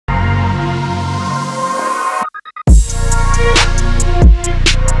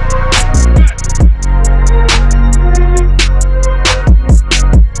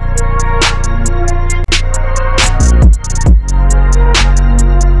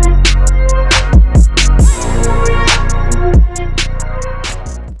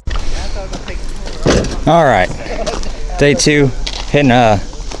All right, day 2, hitting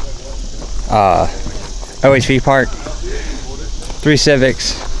OHV Park. 3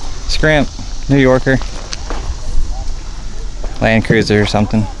 Civics, Scrimp, New Yorker, Land Cruiser or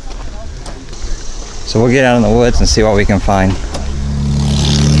something. So we'll get out in the woods and see what we can find.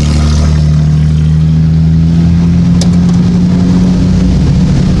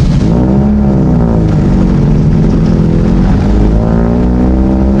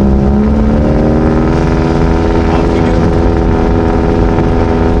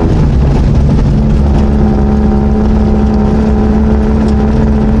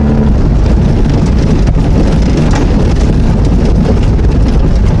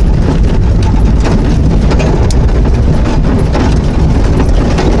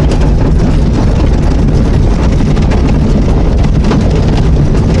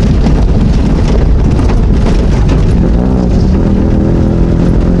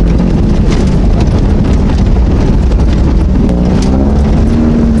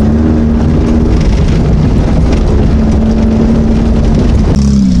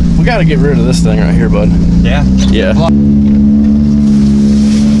 Gotta get rid of this thing right here, bud. Yeah? Yeah.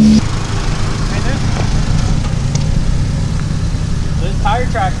 There's tire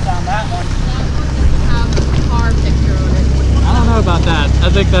tracks down that one. That one have a car picture on it. I don't know about that. I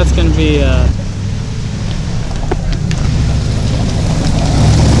think that's gonna be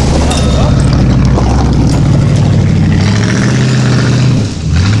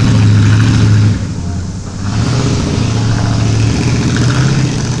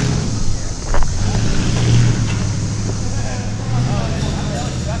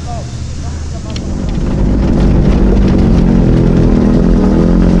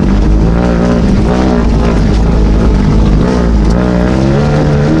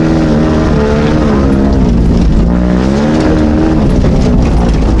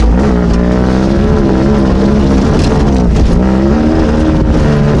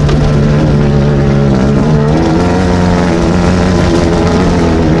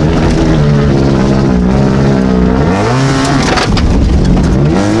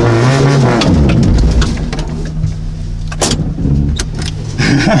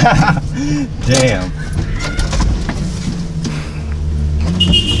Damn.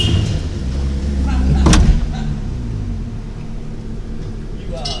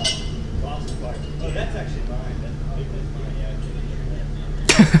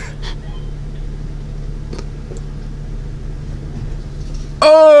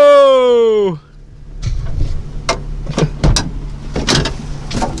 Oh!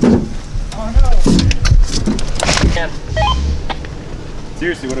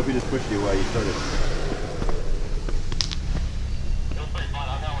 Seriously, what if we just pushed you while you started?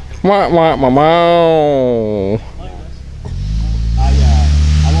 Wah, wah, wah, wah.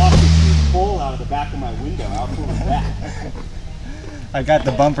 I lost the pole out of the back of my window. How cool is that? I got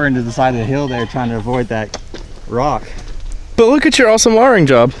the bumper into the side of the hill there trying to avoid that rock. But look at your awesome wiring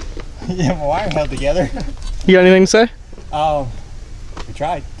job. Yeah, my wire held together. You got anything to say? Oh, we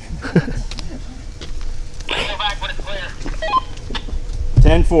tried.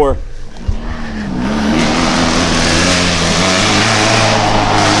 10-4.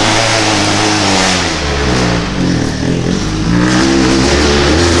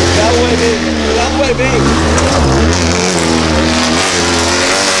 That way, baby.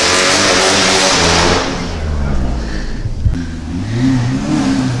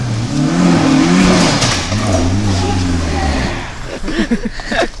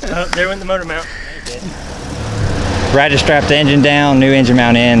 Oh, there went the motor mount. Brad just strapped the engine down, new engine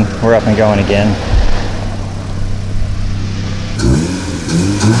mount in. We're up and going again.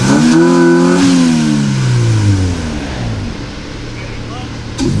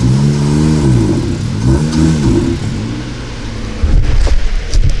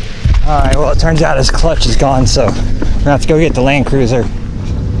 Alright, well it turns out his clutch is gone, so we're gonna have to go get the Land Cruiser.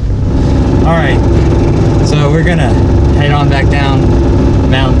 Alright, so we're gonna head on back down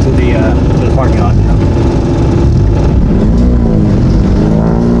mountain to the parking lot now.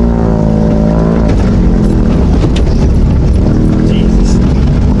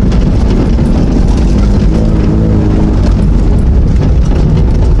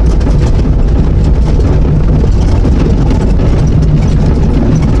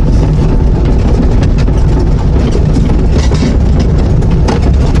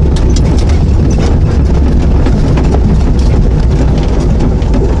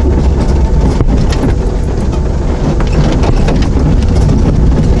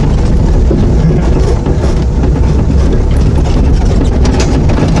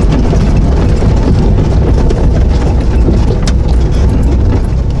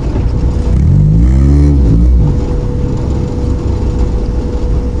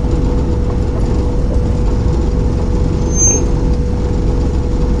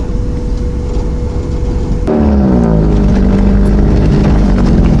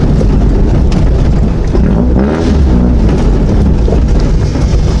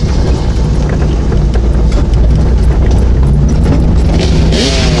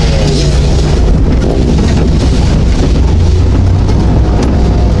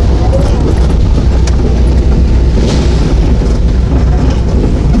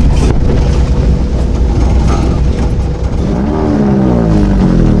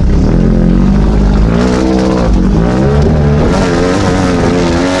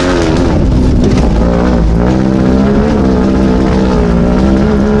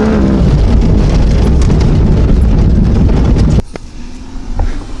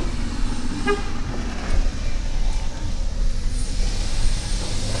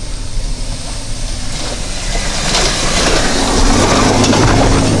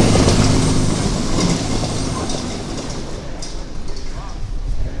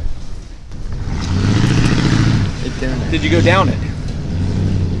 Did you go down it?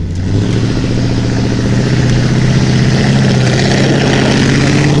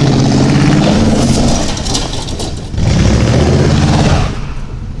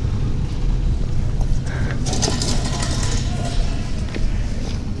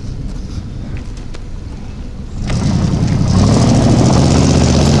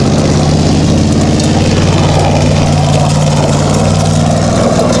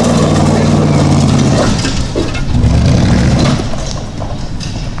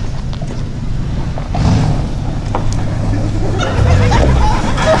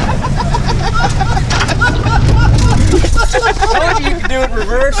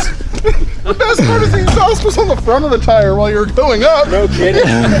 The best part is the exhaust was on the front of the tire while you were going up. No kidding.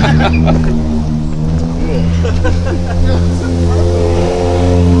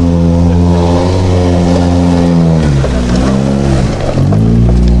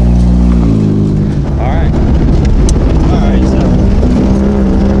 Alright, so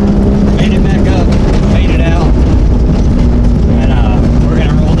made it back up, made it out, and we're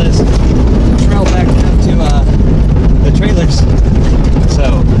gonna roll this trail back down to the trailers.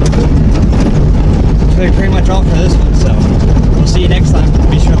 So that's pretty much all for this one.